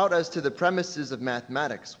 The doubt as to the premises of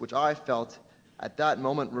mathematics, which I felt at that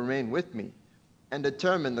moment remained with me, and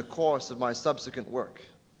determined the course of my subsequent work.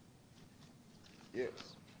 Yes.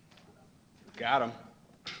 Got him.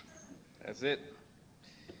 That's it.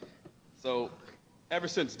 So, ever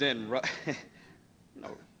since then,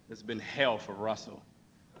 it's been hell for Russell.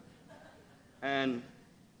 And,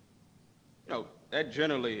 that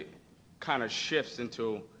generally kind of shifts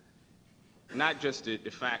into not just the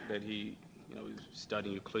fact that he, was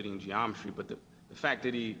studying Euclidean geometry, but the fact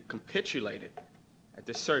that he capitulated at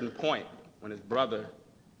this certain point when his brother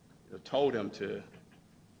told him to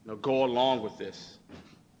go along with this.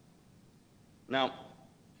 Now,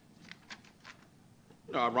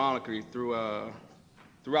 ironically,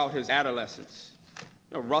 throughout his adolescence,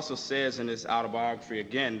 Russell says in his autobiography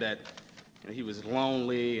again that he was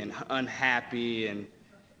lonely and unhappy and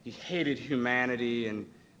he hated humanity, and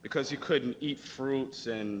because he couldn't eat fruits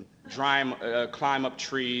and climb up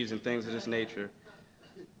trees and things of this nature,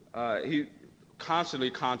 he constantly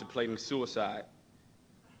contemplating suicide.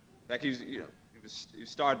 Like he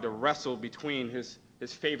started to wrestle between his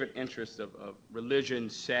favorite interests of religion,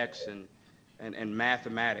 sex, and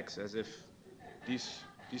mathematics, as if these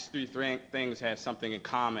three things had something in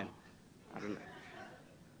common. I don't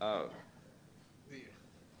know.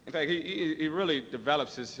 In fact, he really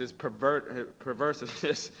develops his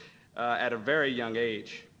perversiveness at a very young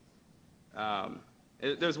age.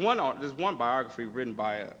 There's one biography written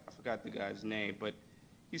by I forgot the guy's name, but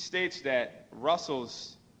he states that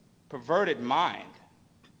Russell's perverted mind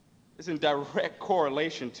is in direct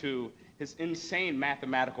correlation to his insane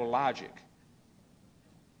mathematical logic.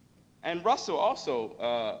 And Russell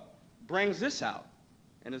also brings this out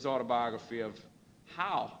in his autobiography of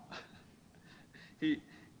how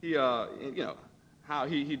how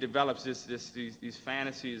he develops these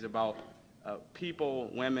fantasies about people,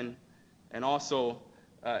 women, and also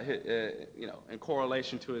in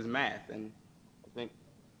correlation to his math. And I think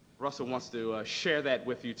Russell wants to share that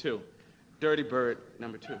with you too. Dirty Bird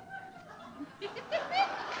number 2.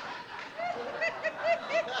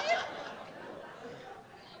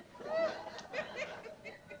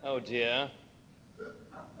 Oh dear.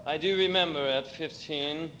 I do remember at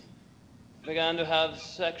 15, began to have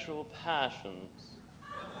sexual passions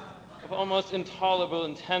of almost intolerable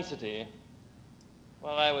intensity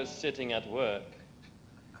while I was sitting at work,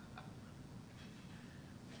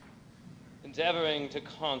 endeavoring to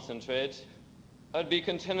concentrate. I'd be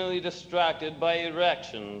continually distracted by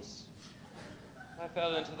erections. I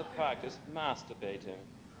fell into the practice of masturbating,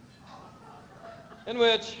 in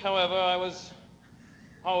which, however, I was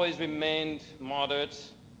always remained moderate,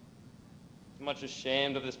 much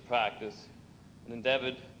ashamed of this practice, and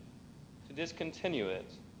endeavored to discontinue it.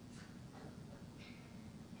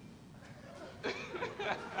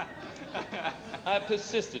 I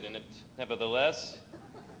persisted in it, nevertheless,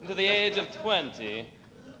 until the age of 20,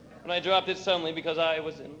 when I dropped it suddenly because I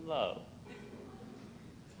was in love.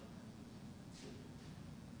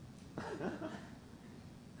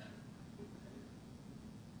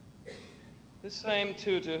 The same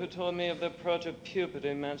tutor who told me of the approach of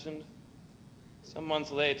puberty mentioned, some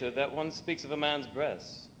months later, that one speaks of a man's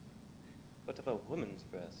breasts, but of a woman's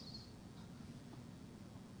breasts.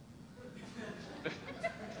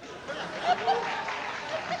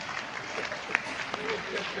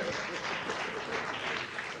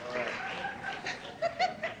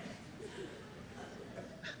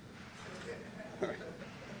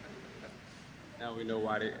 Now we know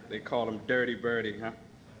why they call him Dirty Birdie, huh?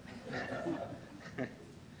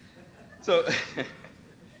 So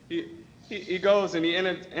he goes and he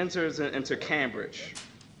enters into Cambridge,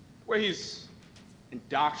 where he's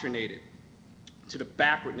indoctrinated to the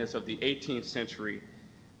backwardness of the 18th century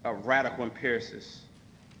radical empiricists.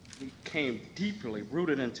 He came deeply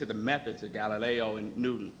rooted into the methods of Galileo and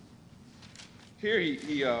Newton. Here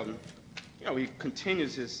he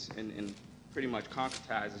continues his and pretty much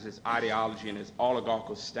concretizes his ideology and his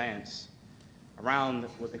oligarchical stance around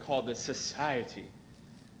what they call the society,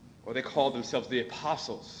 or they call themselves the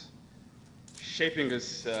apostles, shaping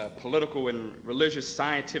his political and religious,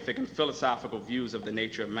 scientific and philosophical views of the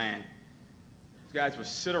nature of man. These guys would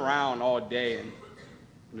sit around all day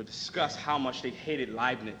and discuss how much they hated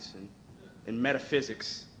Leibniz and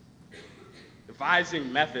metaphysics,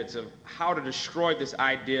 devising methods of how to destroy this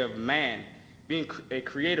idea of man being a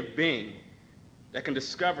creative being that can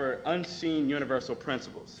discover unseen universal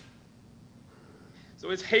principles. So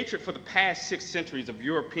his hatred for the past 6 centuries of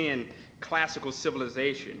European classical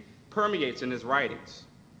civilization permeates in his writings,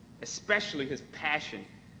 especially his passionate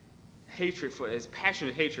hatred for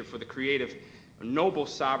the creative, noble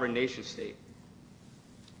sovereign nation state.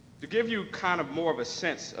 To give you kind of more of a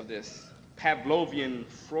sense of this Pavlovian,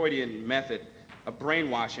 Freudian method of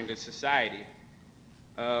brainwashing the society,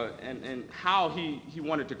 and how he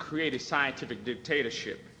wanted to create a scientific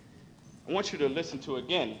dictatorship, I want you to listen to,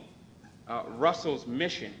 again, Russell's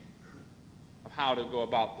mission of how to go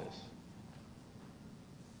about this.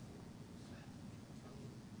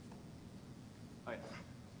 All right.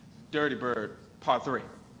 Dirty Bird, part 3.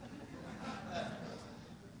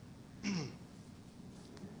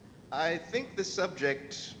 I think the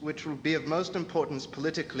subject which will be of most importance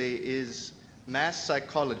politically is mass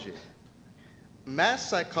psychology. Mass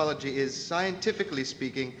psychology is, scientifically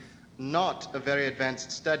speaking, not a very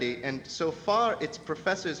advanced study, and so far its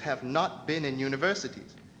professors have not been in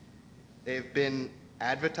universities. They've been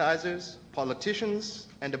advertisers, politicians,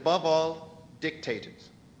 and above all, dictators.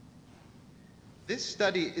 This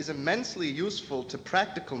study is immensely useful to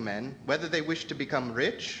practical men, whether they wish to become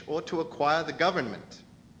rich or to acquire the government.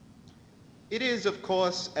 It is, of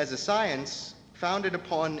course, as a science, founded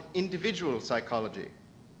upon individual psychology.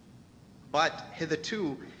 But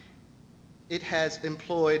hitherto, it has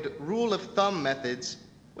employed rule-of-thumb methods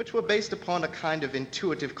which were based upon a kind of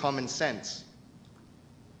intuitive common sense.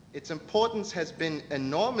 Its importance has been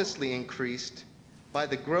enormously increased by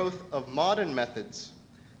the growth of modern methods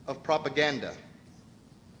of propaganda.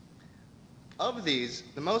 Of these,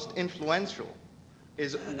 the most influential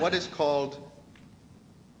is what is called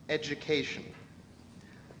education.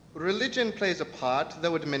 Religion plays a part,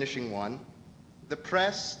 though a diminishing one. The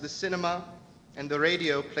press, the cinema, and the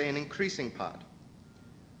radio play an increasing part.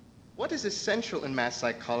 What is essential in mass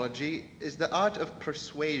psychology is the art of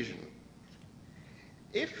persuasion.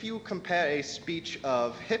 If you compare a speech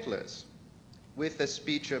of Hitler's with a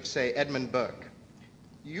speech of, say, Edmund Burke,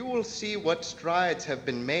 you will see what strides have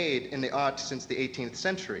been made in the art since the 18th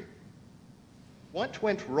century. What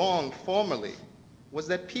went wrong formerly was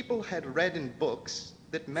that people had read in books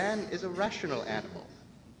that man is a rational animal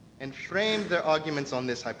and framed their arguments on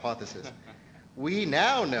this hypothesis. We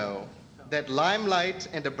now know that limelight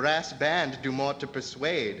and a brass band do more to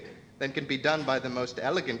persuade than can be done by the most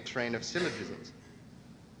elegant train of syllogisms.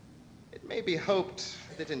 It may be hoped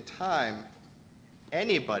that in time,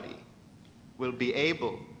 anybody will be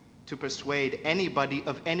able to persuade anybody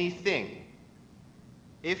of anything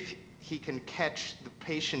if he can catch the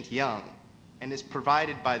patient young and is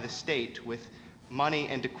provided by the state with money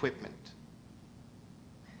and equipment.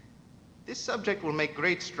 This subject will make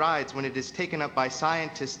great strides when it is taken up by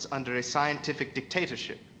scientists under a scientific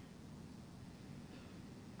dictatorship.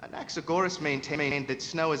 Anaxagoras maintained that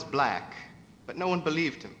snow is black, but no one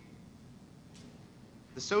believed him.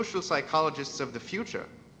 The social psychologists of the future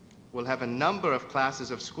will have a number of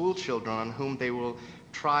classes of school children on whom they will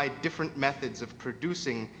try different methods of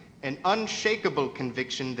producing an unshakable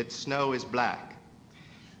conviction that snow is black.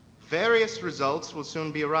 Various results will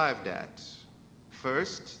soon be arrived at.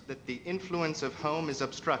 First, that the influence of home is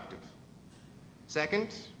obstructive.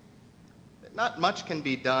 Second, that not much can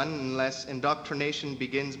be done unless indoctrination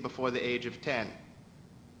begins before the age of 10.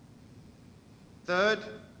 Third,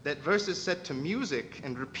 that verses set to music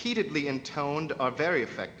and repeatedly intoned are very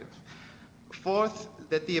effective. Fourth,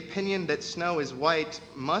 that the opinion that snow is white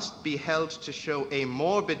must be held to show a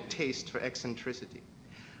morbid taste for eccentricity.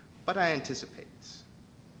 But I anticipate.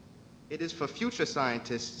 It is for future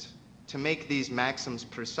scientists to make these maxims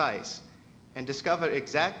precise and discover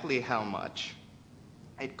exactly how much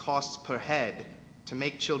it costs per head to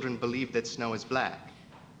make children believe that snow is black,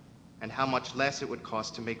 and how much less it would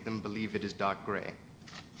cost to make them believe it is dark gray.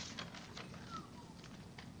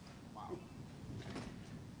 Wow.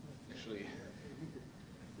 Actually,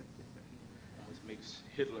 always makes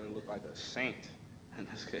Hitler look like a saint in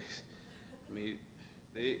this case. I mean,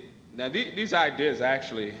 these ideas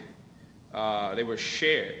actually, they were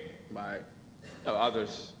shared by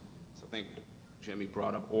others. So I think Jimmy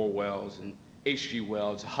brought up Orwell's and H.G.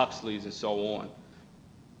 Wells, Huxley's, and so on.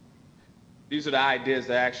 These are the ideas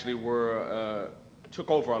that actually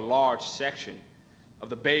took over a large section of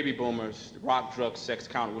the baby boomers, the rock, drug, sex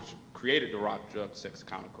counter, which created the rock, drug, sex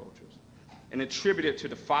countercultures, and attributed to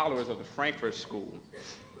the followers of the Frankfurt School,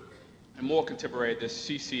 and more contemporary, the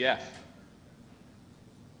CCF.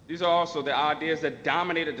 These are also the ideas that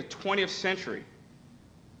dominated the 20th century.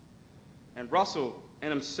 And Russell in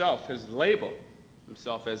himself has labeled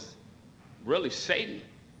himself as really Satan.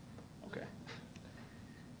 Okay.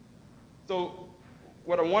 So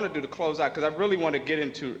what I want to do to close out, because I really want to get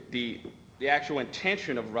into the actual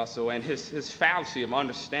intention of Russell and his fallacy of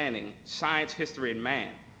understanding science, history, and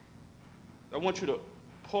man. I want you to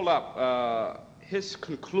pull up his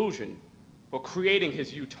conclusion for creating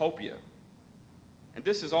his utopia. And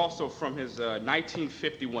this is also from his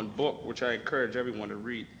 1951 book, which I encourage everyone to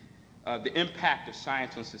read, The Impact of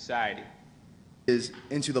Science on Society. Is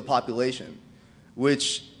into the population,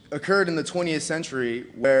 which occurred in the 20th century,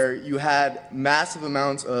 where you had massive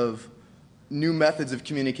amounts of new methods of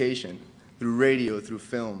communication through radio, through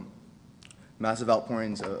film, massive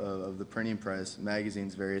outpourings of the printing press,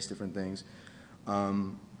 magazines, various different things.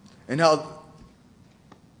 And how...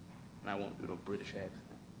 I won't do no British accent.